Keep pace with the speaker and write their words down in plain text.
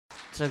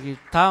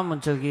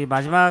다음은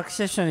마지막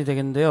세션이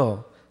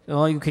되겠는데요.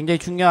 이거 굉장히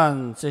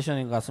중요한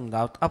세션인 것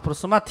같습니다. 앞으로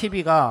스마트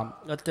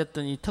TV가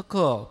어쨌든 이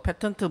특허,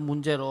 패턴트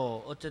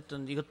문제로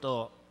어쨌든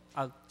이것도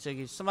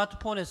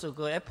스마트폰에서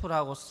그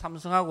애플하고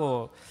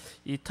삼성하고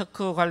이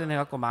특허 관련해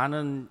갖고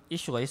많은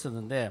이슈가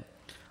있었는데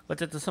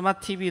어쨌든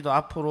스마트 TV도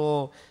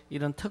앞으로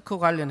이런 특허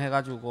관련해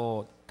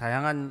가지고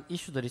다양한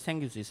이슈들이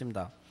생길 수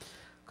있습니다.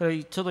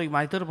 그래 저도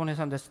많이 들어본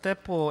회사인데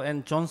스태포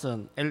앤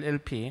존슨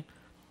LLP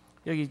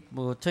여기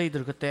뭐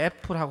저희들 그때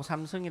애플하고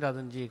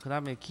삼성이라든지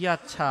그다음에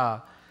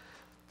기아차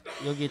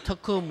여기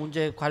특허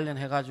문제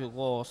관련해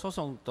가지고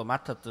소송도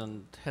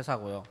맡았던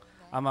회사고요.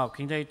 아마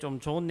굉장히 좀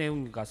좋은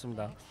내용인 것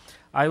같습니다.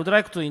 I would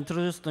like to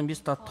introduce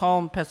Mr.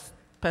 Tom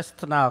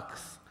Pasternak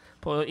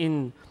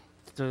in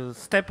the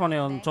Steptoe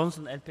and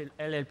Johnson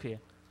LLP.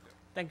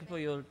 Thank you for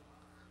your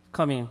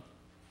coming.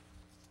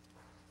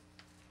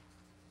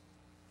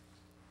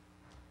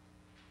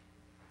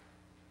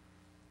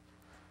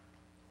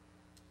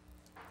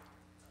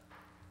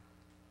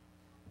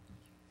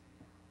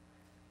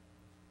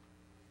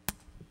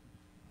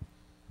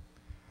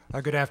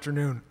 Good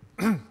afternoon.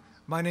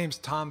 My name's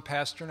Tom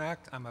Pasternak.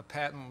 I'm a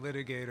patent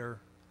litigator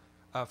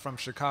from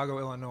Chicago,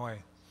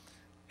 Illinois.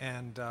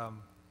 And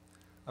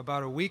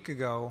about a week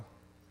ago,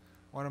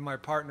 one of my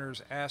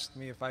partners asked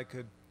me if I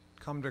could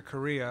come to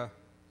Korea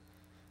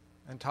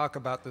and talk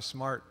about the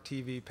smart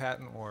TV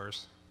patent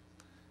wars.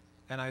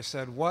 And I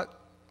said, "What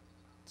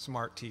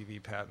smart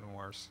TV patent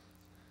wars?"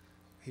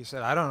 He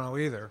said, "I don't know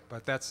either,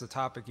 but that's the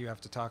topic you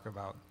have to talk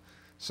about."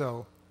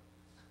 So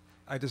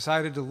I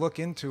decided to look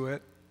into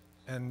it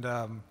and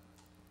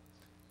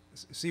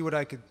see what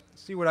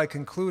I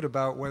conclude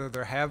about whether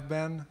there have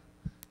been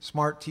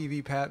smart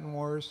TV patent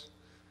wars,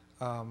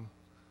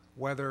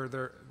 whether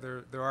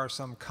there are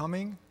some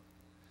coming,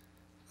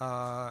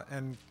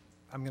 and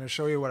I'm going to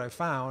show you what I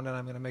found, and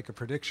I'm going to make a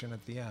prediction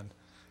at the end.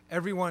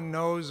 Everyone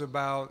knows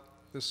about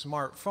the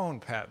smartphone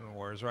patent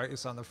wars, right?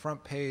 It's on the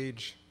front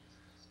page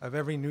of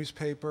every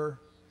newspaper,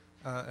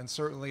 and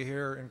certainly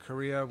here in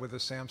Korea with the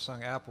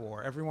Samsung Apple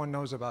war. Everyone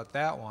knows about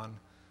that one.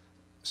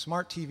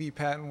 Smart TV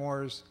patent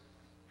wars,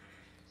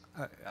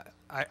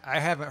 I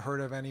haven't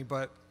heard of any,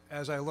 but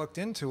as I looked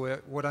into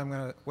it, what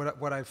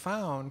I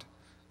found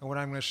and what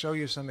I'm going to show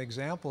you some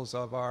examples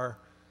of are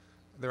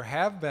there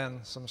have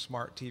been some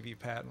smart TV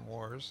patent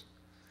wars,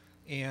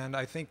 and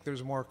I think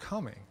there's more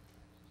coming.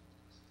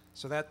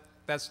 So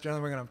that's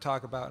generally what we're going to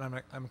talk about,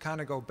 and I'm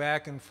kind of go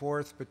back and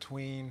forth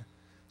between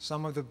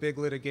some of the big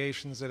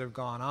litigations that have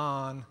gone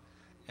on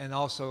and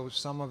also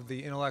some of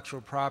the intellectual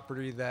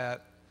property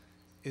that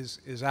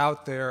is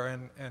out there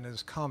and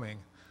is coming.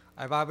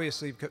 I've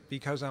obviously,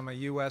 because I'm a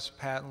U.S.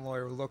 patent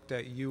lawyer, looked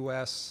at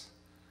U.S.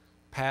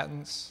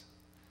 patents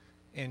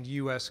and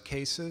U.S.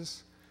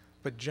 cases,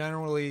 but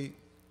generally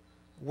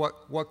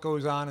what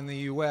goes on in the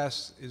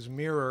U.S. is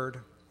mirrored,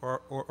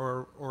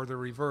 or the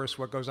reverse,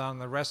 what goes on in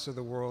the rest of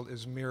the world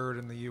is mirrored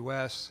in the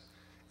U.S.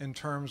 in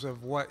terms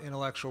of what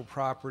intellectual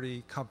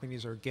property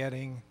companies are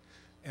getting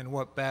and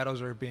what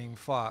battles are being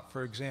fought.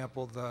 For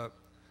example, the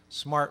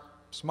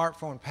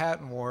smartphone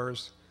patent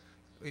wars,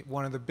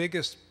 one of the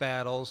biggest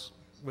battles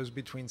was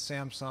between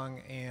Samsung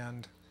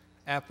and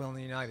Apple in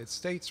the United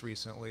States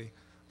recently,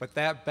 but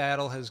that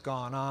battle has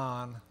gone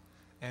on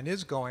and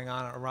is going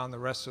on around the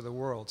rest of the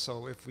world.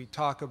 So if we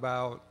talk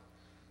about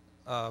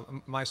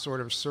my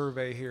sort of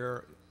survey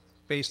here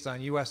based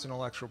on U.S.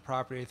 intellectual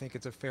property, I think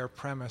it's a fair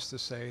premise to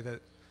say that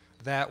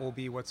that will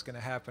be what's going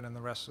to happen in the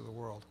rest of the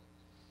world.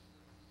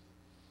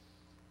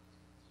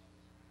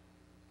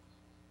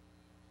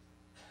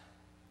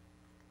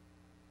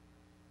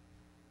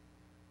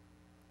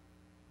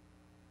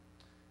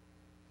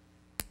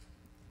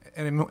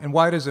 And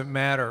why does it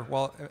matter?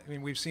 Well, I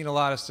mean, we've seen a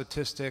lot of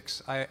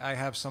statistics. I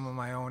have some of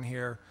my own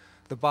here.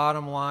 The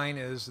bottom line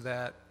is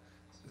that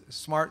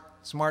smart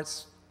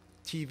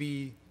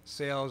TV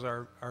sales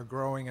are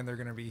growing, and they're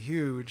going to be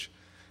huge.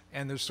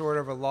 And there's sort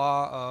of a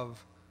law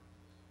of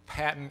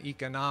patent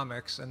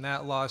economics, and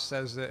that law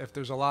says that if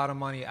there's a lot of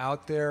money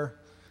out there,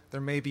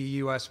 there may be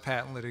U.S.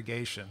 patent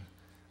litigation.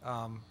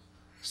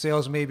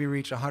 Sales maybe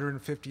reach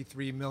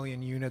 153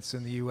 million units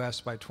in the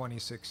U.S. by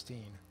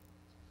 2016.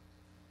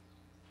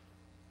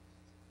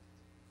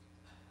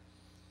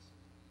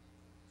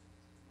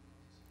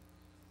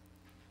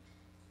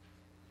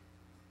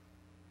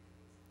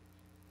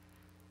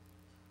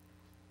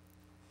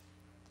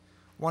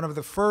 One of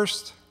the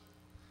first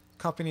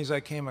companies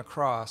I came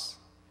across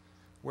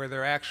where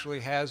there actually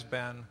has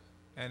been,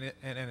 and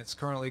it's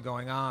currently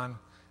going on,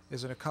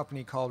 is in a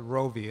company called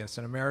Rovi. It's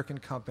an American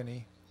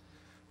company,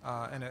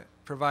 and it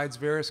provides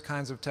various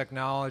kinds of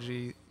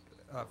technology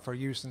for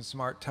use in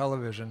smart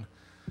television.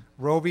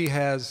 Rovi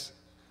has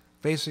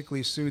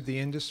basically sued the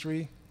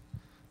industry,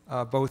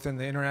 both in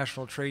the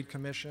International Trade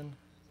Commission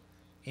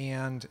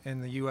and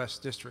in the U.S.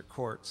 district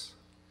courts.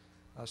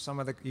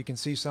 You can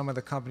see some of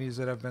the companies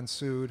that have been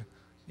sued.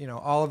 You know,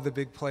 all of the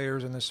big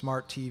players in the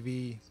smart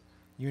TV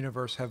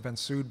universe have been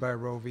sued by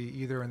Rovi,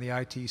 either in the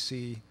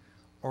ITC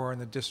or in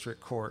the district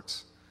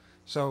courts.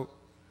 So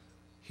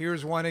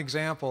here's one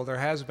example. There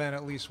has been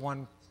at least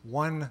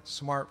one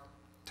smart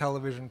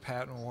television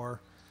patent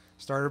war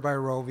started by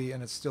Rovi,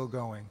 and it's still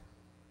going.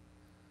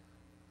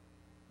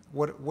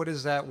 What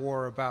is that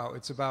war about?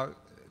 It's about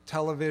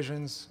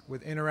televisions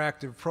with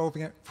interactive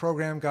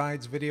program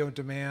guides, video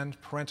demand,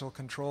 parental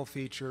control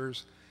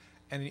features,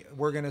 and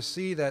we're going to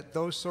see that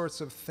those sorts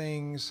of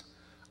things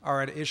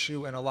are at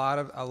issue in a lot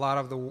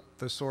of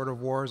the sort of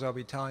wars I'll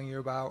be telling you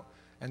about,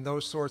 and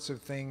those sorts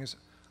of things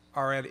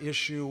are at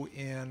issue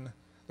in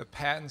the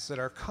patents that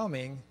are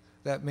coming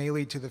that may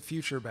lead to the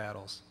future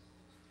battles.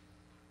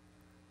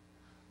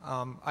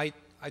 I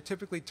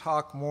typically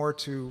talk more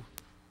to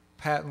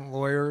patent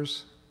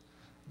lawyers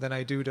than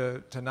I do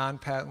to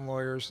non-patent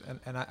lawyers,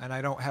 and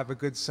I don't have a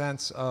good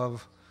sense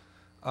of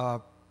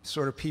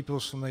sort of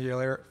people's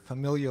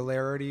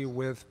familiarity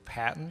with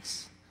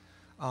patents.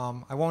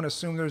 I won't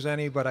assume there's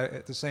any, but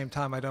at the same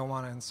time, I don't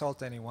want to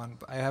insult anyone.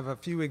 But I have a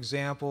few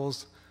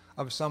examples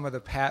of some of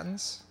the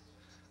patents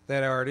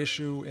that are at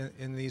issue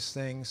in these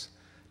things,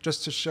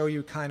 just to show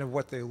you kind of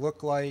what they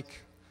look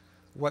like,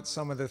 what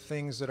some of the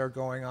things that are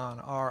going on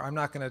are. I'm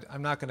not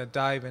going to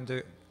dive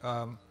into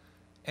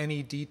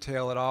any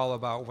detail at all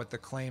about what the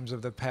claims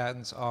of the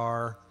patents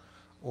are,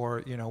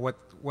 or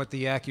what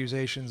the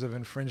accusations of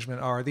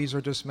infringement are. These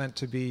are just meant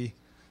to be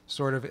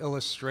sort of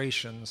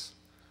illustrations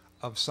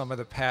of some of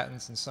the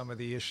patents and some of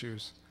the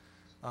issues.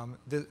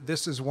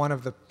 This is one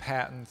of the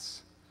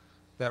patents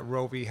that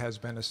Rovi has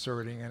been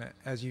asserting, and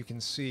as you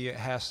can see, it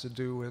has to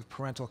do with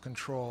parental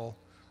control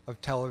of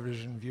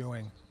television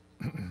viewing.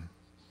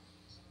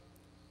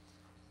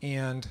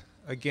 And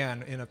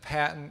again, in a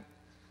patent,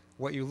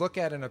 what you look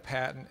at in a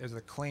patent is the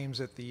claims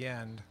at the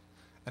end,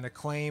 and a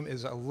claim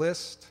is a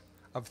list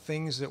of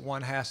things that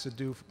one has to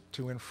do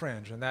to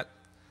infringe, and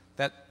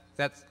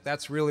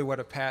that's really what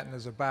a patent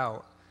is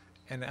about.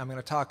 And I'm going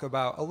to talk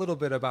about a little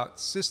bit about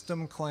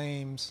system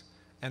claims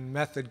and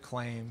method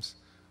claims.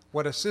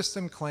 What a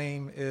system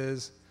claim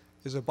is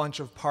a bunch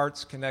of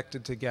parts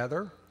connected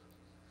together,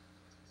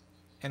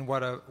 and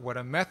what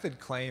a method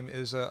claim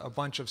is a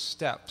bunch of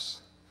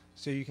steps.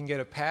 So you can get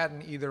a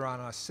patent either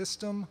on a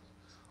system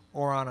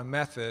or on a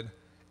method,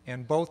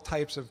 and both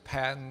types of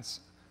patents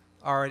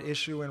are at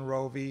issue in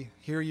Rovi.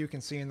 Here you can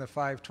see in the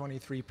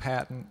 523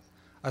 patent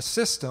a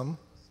system.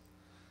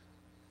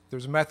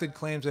 There's method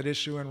claims at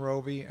issue in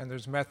Rovi, and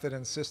there's method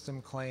and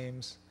system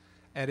claims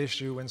at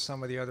issue in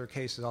some of the other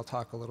cases I'll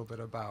talk a little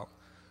bit about.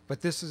 But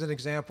this is an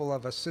example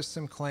of a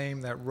system claim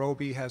that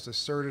Rovi has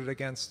asserted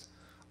against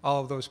all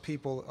of those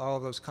people, all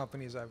of those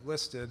companies I've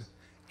listed,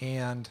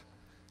 and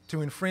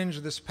to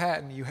infringe this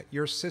patent,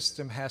 your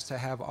system has to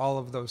have all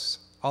of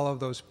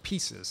those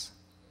pieces.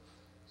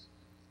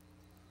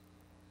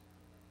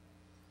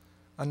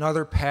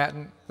 Another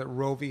patent that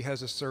Rovi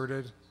has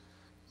asserted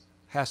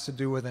has to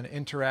do with an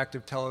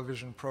interactive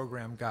television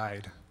program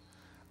guide.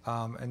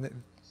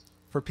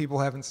 For people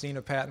who haven't seen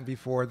a patent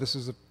before, this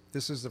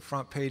is the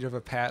front page of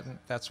a patent.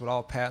 That's what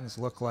all patents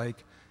look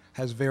like.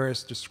 Has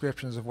various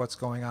descriptions of what's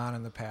going on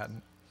in the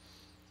patent.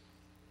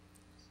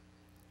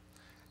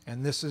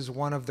 And this is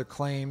one of the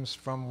claims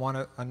from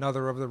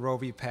another of the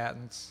Rovi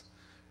patents,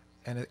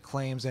 and it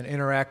claims an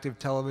interactive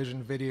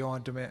television video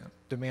on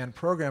demand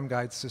program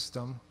guide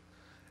system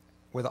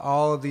with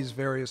all of these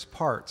various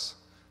parts.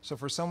 So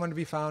for someone to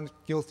be found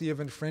guilty of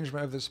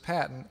infringement of this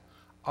patent,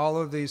 all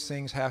of these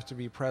things have to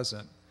be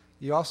present.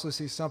 You also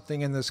see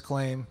something in this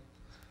claim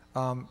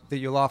that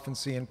you'll often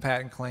see in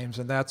patent claims,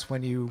 and that's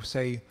when you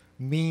say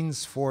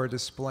means for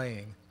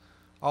displaying.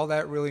 All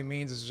that really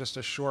means is just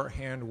a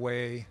shorthand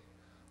way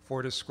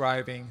for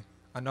describing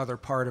another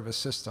part of a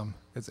system.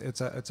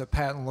 It's a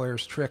patent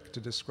lawyer's trick to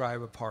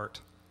describe a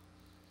part.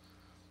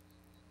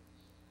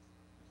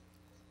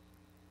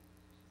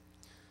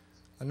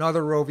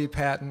 Another Rovi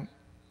patent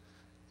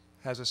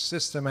has a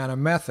system and a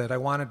method. I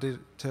wanted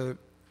to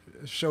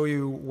show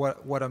you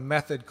what a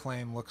method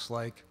claim looks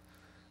like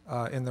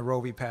in the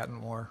Rovi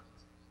patent war.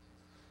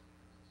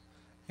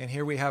 And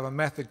here we have a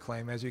method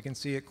claim. As you can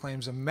see, it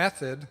claims a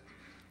method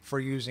for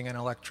using an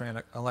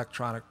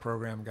electronic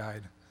program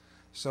guide.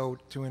 So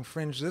to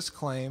infringe this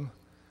claim,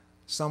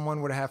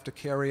 someone would have to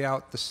carry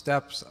out the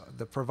steps,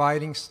 the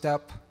providing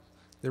step,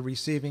 the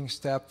receiving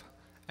step,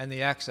 and the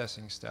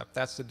accessing step.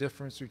 That's the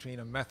difference between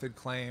a method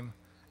claim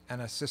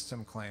and a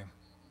system claim.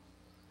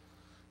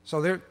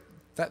 So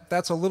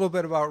that's a little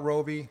bit about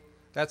Rovi.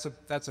 That's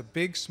a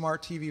big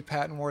smart TV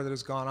patent war that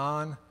has gone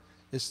on,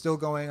 is still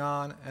going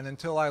on, and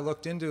until I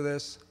looked into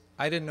this,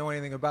 I didn't know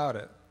anything about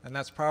it. And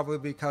that's probably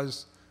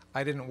because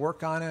I didn't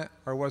work on it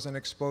or wasn't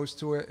exposed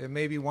to it. It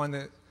may be one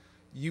that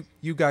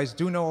you guys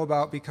do know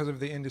about because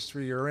of the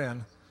industry you're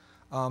in,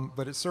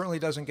 but it certainly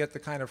doesn't get the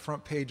kind of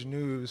front page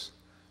news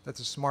that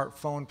the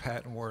smartphone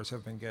patent wars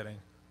have been getting.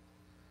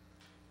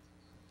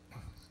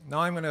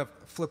 Now I'm going to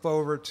flip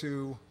over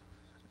to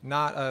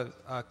not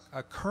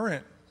a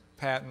current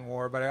patent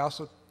war, but I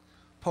also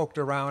poked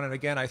around, and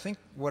again, I think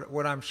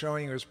what I'm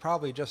showing you is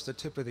probably just the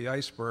tip of the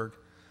iceberg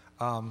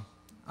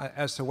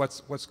as to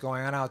what's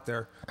going on out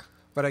there.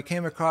 But I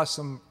came across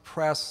some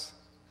press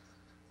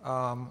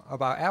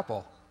about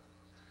Apple.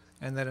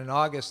 And then in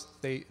August,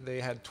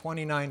 they had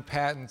 29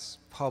 patents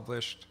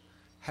published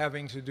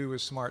having to do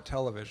with smart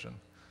television.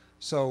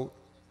 So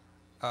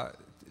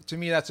to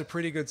me, that's a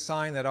pretty good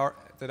sign that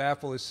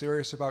Apple is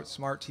serious about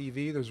smart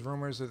TV. There's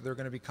rumors that they're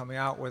going to be coming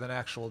out with an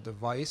actual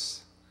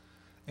device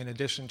in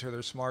addition to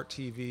their smart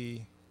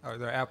TV or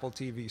their Apple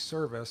TV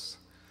service.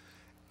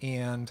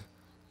 And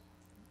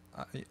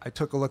I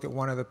took a look at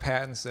one of the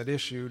patents that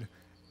issued,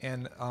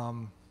 and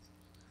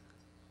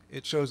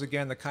it shows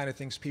again the kind of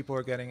things people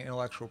are getting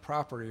intellectual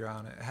property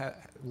on.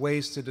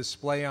 Ways to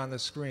display on the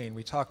screen.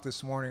 We talked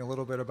this morning a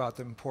little bit about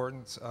the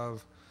importance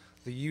of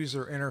the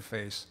user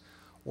interface.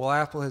 Well,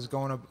 Apple has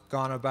gone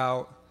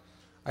about,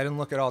 I didn't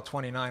look at all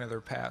 29 of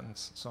their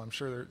patents, so I'm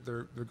sure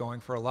they're going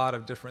for a lot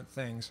of different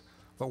things.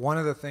 But one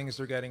of the things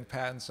they're getting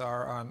patents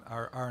are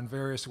on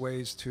various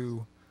ways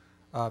to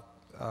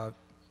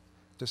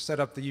set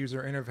up the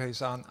user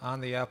interface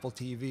on the Apple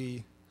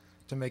TV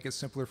to make it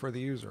simpler for the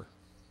user.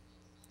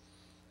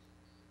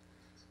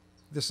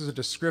 This is a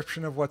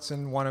description of what's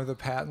in one of the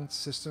patents: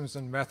 systems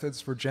and methods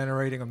for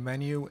generating a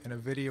menu in a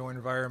video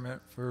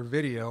environment for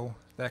video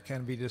that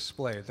can be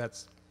displayed.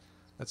 That's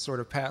sort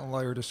of patent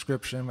lawyer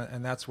description,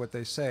 and that's what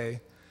they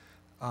say.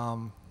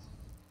 And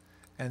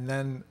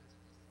then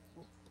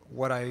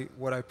what I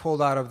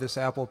pulled out of this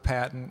Apple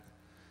patent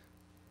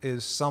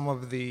is some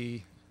of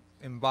the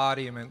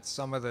embodiments,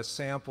 some of the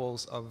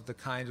samples of the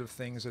kinds of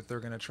things that they're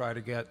going to try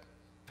to get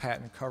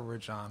patent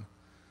coverage on.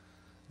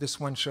 This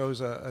one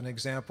shows an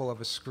example of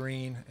a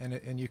screen,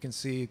 and you can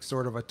see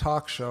sort of a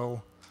talk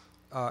show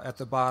at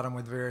the bottom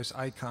with various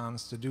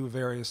icons to do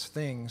various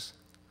things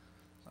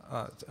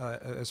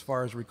as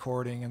far as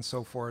recording and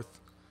so forth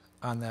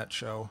on that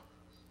show.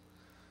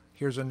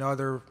 Here's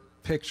another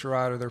picture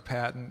out of their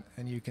patent,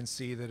 and you can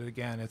see that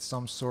again it's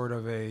some sort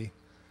of a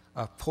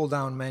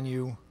pull-down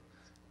menu,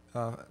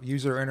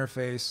 user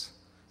interface,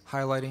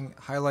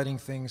 highlighting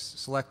things,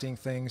 selecting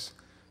things.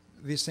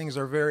 These things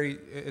are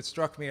it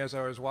struck me as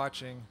I was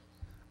watching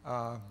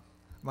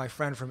my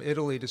friend from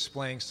Italy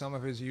displaying some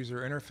of his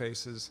user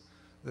interfaces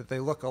that they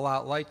look a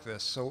lot like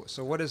this.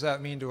 So what does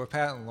that mean to a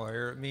patent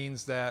lawyer? It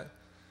means that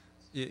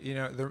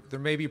there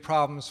may be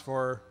problems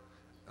for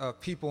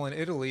people in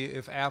Italy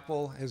if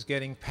Apple is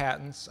getting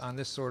patents on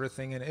this sort of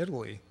thing in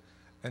Italy.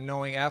 And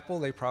knowing Apple,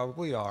 they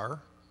probably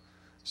are.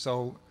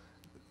 So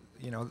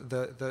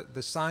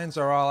the signs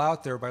are all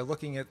out there by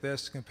looking at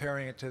this,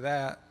 comparing it to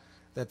that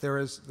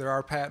there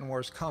are patent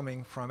wars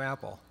coming from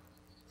Apple.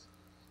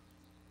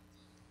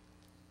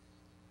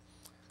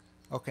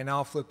 Okay, now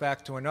I'll flip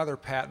back to another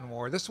patent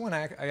war. This one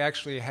I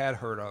actually had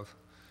heard of,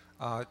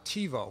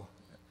 TiVo.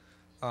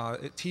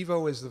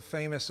 TiVo is the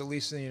famous, at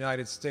least in the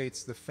United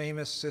States, the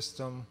famous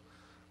system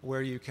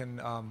where you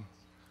can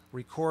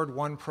record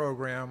one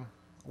program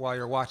while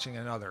you're watching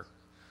another.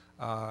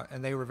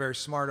 And they were very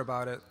smart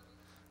about it.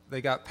 They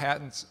got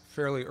patents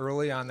fairly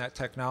early on that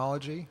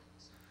technology,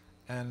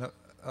 and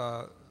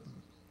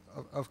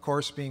of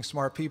course, being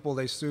smart people,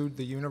 they sued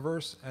the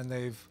universe, and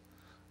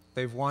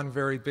they've won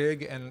very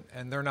big, and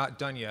they're not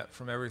done yet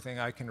from everything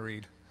I can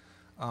read.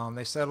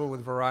 They settled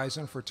with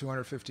Verizon for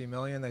 $250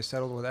 million. They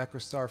settled with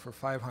Equistar for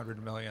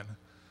 $500 million.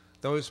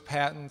 Those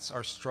patents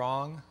are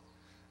strong.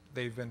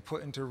 They've been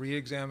put into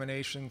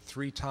re-examination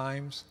 3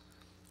 times.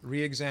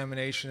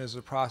 Re-examination is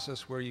a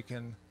process where you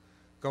can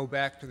go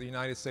back to the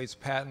United States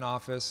Patent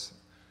Office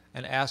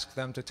and ask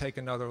them to take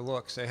another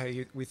look. Say,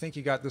 hey, we think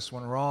you got this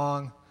one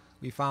wrong.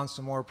 We found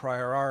some more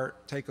prior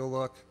art. Take a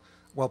look.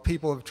 Well,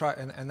 people have tried,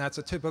 and that's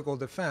a typical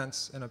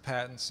defense in a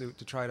patent suit,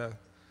 to try to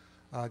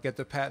get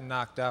the patent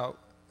knocked out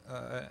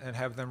and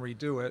have them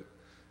redo it.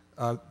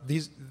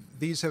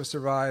 These have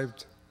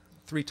survived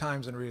 3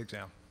 times in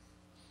re-exam.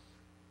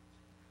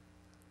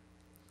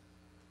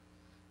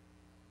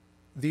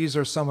 These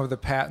are some of the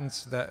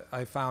patents that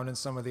I found in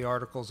some of the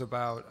articles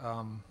about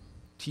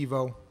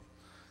TiVo.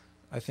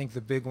 I think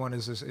the big one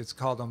is it's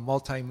called a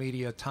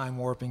multimedia time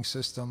warping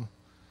system.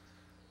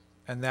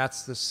 And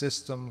that's the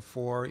system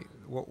for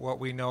what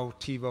we know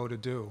TiVo to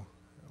do,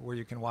 where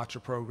you can watch a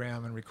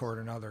program and record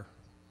another.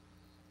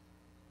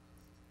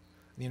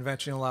 The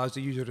invention allows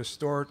the user to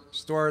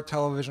store a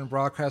television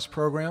broadcast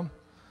program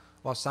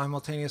while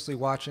simultaneously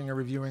watching or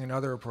reviewing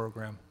another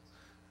program.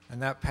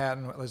 And that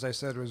patent, as I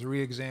said, was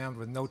re-examined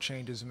with no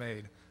changes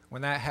made.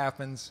 When that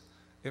happens,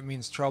 it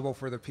means trouble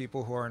for the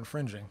people who are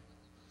infringing.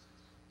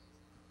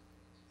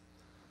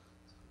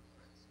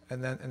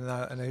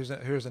 And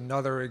here's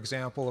another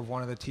example of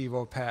one of the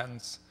TiVo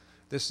patents.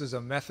 This is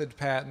a method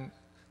patent.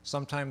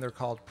 Sometimes they're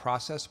called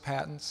process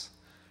patents.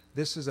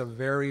 This is a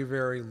very,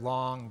 very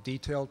long,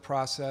 detailed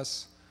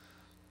process.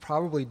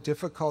 Probably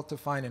difficult to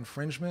find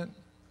infringement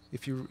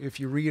if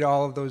you read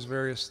all of those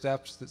various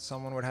steps that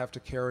someone would have to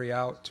carry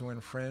out to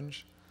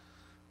infringe.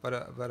 But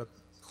a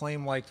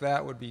claim like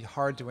that would be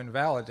hard to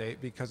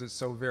invalidate because it's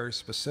so very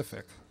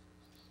specific.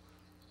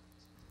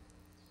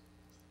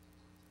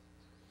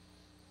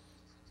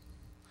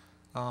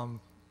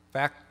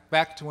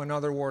 Back to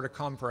another war to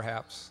come,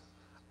 perhaps.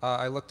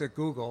 I looked at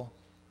Google.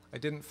 I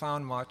didn't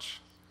find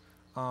much.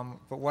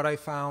 But what I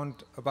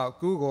found about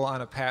Google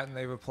on a patent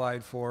they've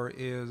applied for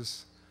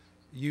is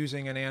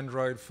using an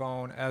Android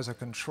phone as a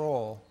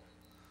control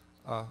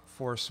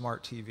for a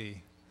smart TV,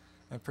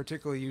 and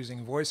particularly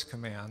using voice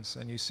commands.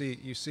 And you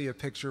see a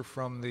picture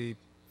from the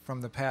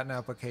patent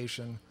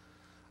application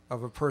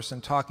of a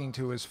person talking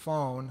to his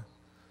phone,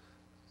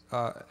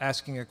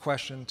 asking a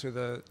question to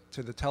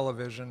the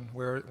television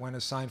when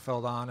is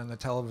Seinfeld on, and the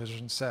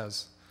television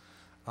says.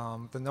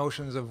 The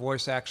notions of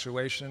voice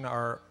actuation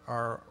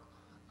are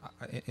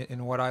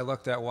in what I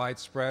looked at,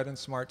 widespread in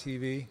smart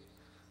TV.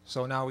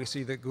 So now we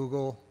see that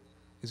Google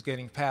is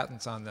getting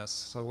patents on this.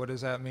 So what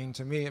does that mean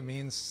to me? It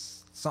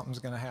means something's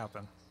going to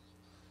happen.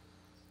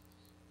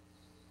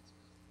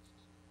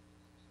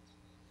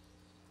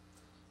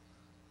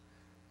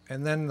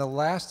 And then the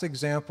last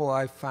example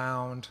I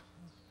found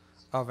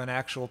of an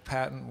actual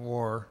patent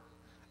war,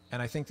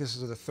 and I think this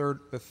is the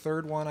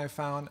third one I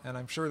found, and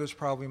I'm sure there's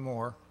probably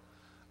more,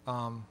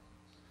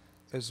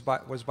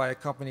 was by a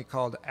company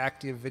called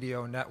Active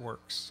Video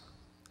Networks,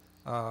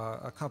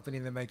 a company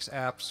that makes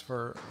apps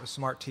for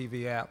smart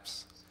TV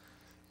apps.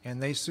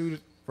 And they sued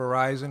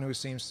Verizon, who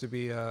seems to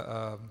be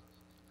a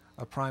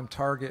prime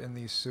target in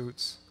these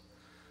suits,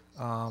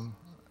 on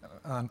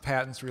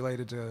patents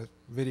related to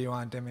video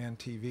on demand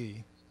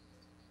TV.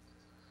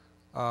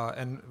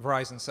 And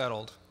Verizon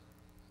settled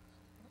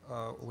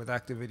with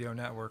Active Video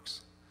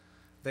Networks.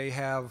 They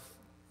have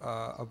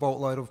a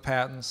boatload of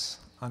patents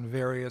on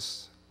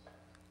various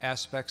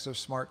aspects of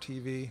smart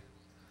TV,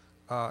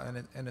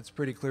 and it's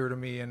pretty clear to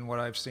me in what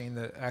I've seen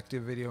that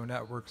Active Video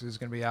Networks is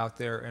going to be out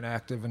there and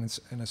active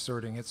in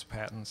asserting its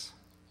patents.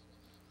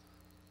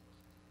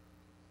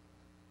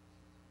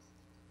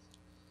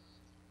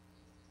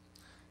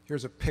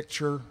 Here's a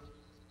picture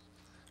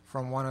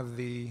from one of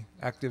the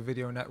Active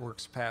Video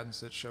Networks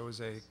patents that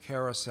shows a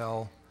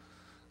carousel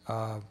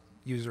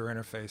user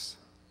interface.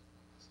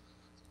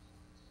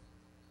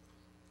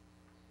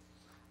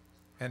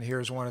 And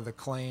here's one of the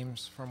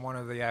claims from one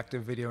of the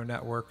Active Video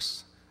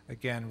Networks,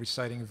 again,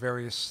 reciting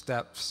various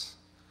steps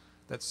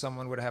that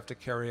someone would have to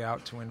carry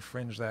out to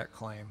infringe that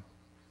claim.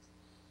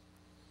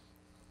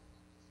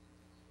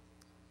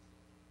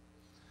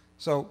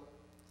 So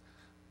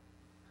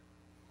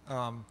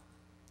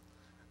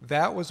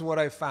that was what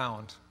I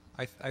found.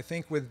 I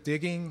think with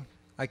digging,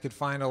 I could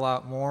find a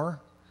lot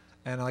more.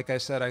 And like I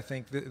said, I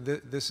think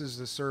this is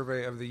the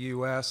survey of the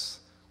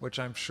US, which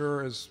I'm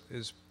sure is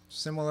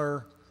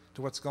similar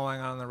to what's going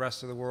on in the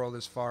rest of the world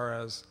as far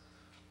as,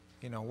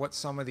 you know, what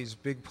some of these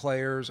big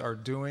players are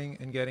doing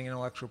in getting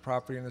intellectual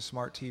property in the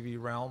smart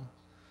TV realm.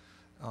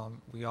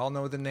 We all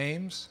know the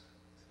names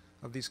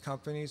of these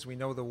companies. We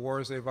know the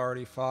wars they've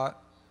already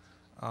fought.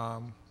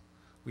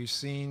 We've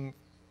seen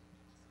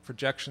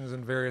projections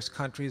in various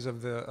countries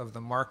of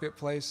the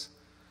marketplace.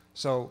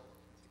 So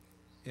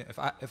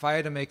if I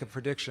had to make a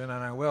prediction,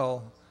 and I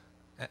will,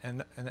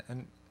 and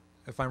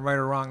if I'm right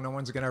or wrong, no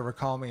one's going to ever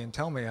call me and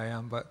tell me I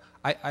am, but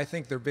I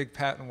think their big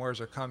patent wars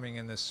are coming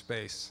in this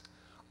space.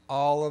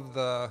 All of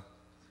the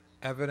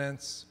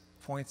evidence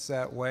points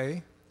that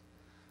way,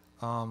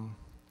 and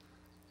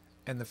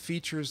the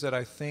features that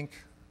I think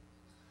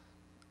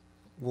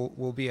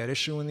will be at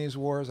issue in these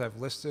wars, I've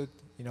listed,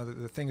 you know,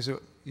 the things that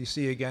you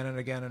see again and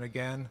again and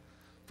again,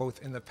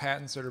 both in the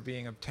patents that are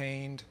being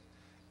obtained,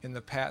 in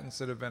the patents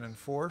that have been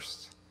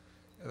enforced,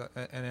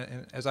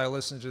 and as I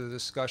listen to the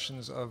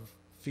discussions of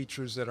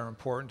features that are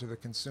important to the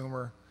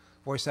consumer,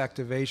 voice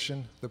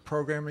activation, the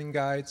programming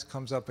guides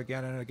comes up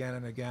again and again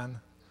and again,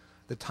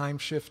 the time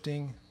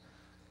shifting,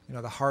 you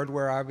know, the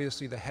hardware,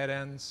 obviously, the head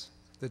ends,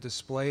 the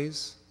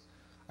displays.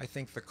 I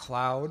think the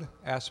cloud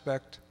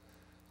aspect,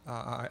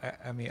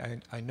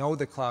 I know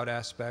the cloud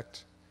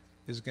aspect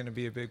is going to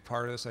be a big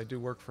part of this. I do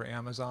work for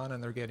Amazon,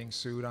 and they're getting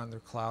sued on their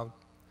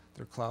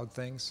cloud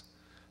things.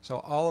 So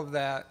all of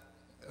that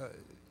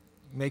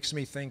makes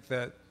me think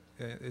that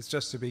it's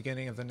just the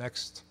beginning of the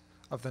next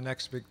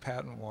big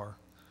patent war.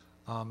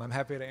 I'm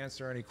happy to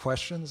answer any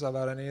questions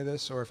about any of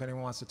this, or if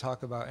anyone wants to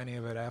talk about any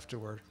of it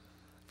afterward.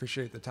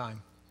 Appreciate the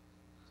time.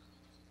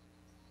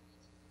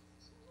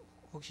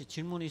 혹시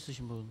질문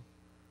있으신 분?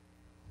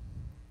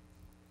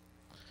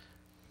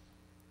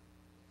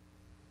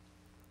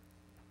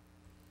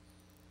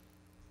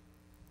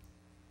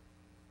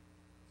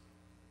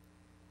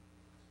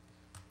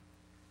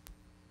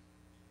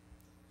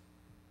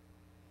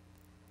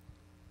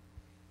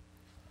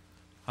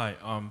 Hi,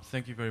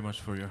 thank you very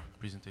much for your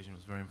presentation. It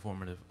was very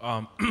informative.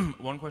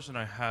 One question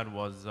I had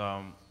was,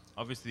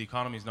 obviously the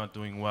economy is not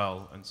doing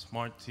well, and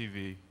smart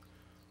TV,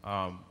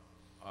 I'm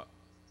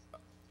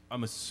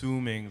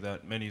assuming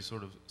that many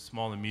sort of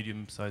small and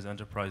medium-sized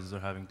enterprises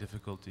are having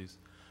difficulties.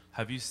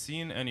 Have you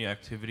seen any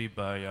activity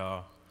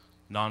by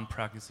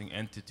non-practicing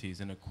entities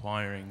in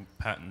acquiring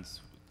patents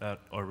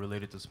that are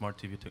related to smart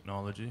TV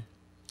technology?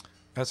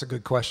 That's a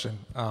good question.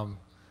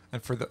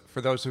 And for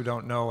those who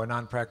don't know, a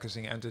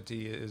non-practicing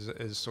entity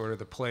is sort of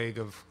the plague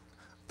of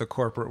the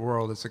corporate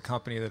world. It's a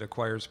company that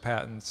acquires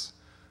patents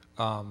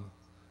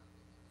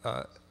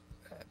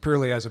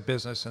purely as a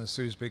business and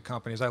sues big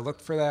companies. I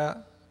looked for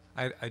that.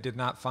 I did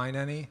not find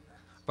any,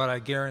 but I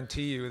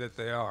guarantee you that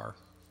they are.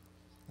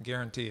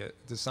 Guarantee it.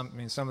 I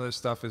mean, some of this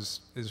stuff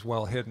is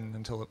well hidden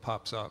until it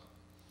pops up.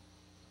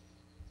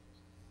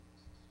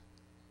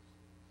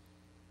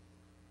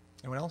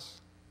 Anyone else?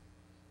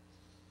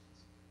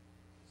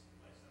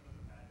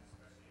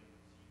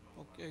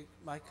 Okay,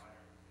 Mike.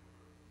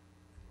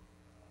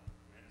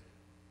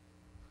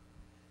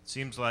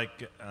 Seems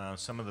like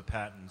some of the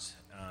patents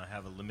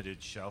have a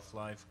limited shelf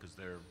life because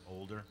they're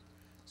older,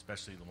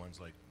 especially the ones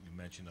like you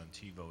mentioned on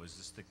TiVo. Is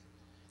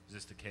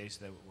this the case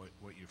that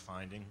what you're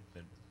finding,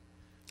 that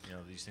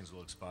these things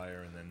will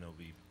expire and then they'll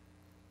be?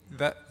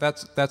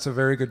 That's a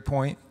very good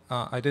point.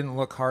 I didn't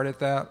look hard at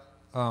that,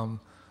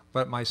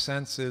 but my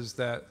sense is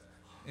that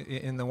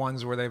in the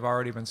ones where they've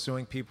already been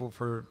suing people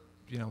for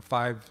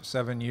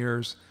 5-7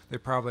 years, they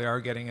probably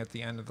are getting at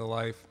the end of the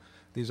life.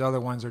 These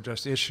other ones are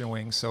just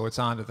issuing, so it's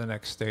on to the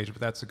next stage.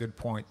 But that's a good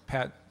point.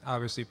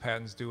 Obviously,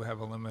 patents do have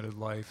a limited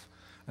life,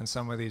 and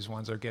some of these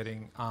ones are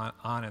getting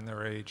on in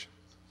their age.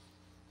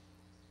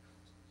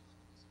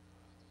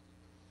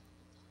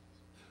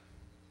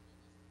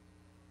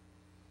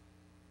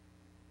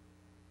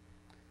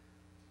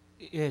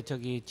 예,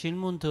 저기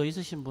질문 더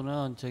있으신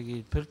분은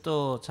저기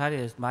별도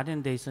자리에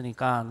마련돼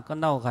있으니까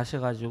끝나고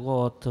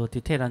가셔가지고 더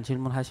디테일한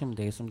질문 하시면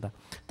되겠습니다.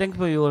 Thank you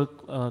for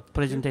your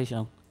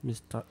presentation,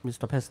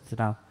 Mr.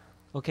 Pastrana.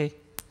 Okay.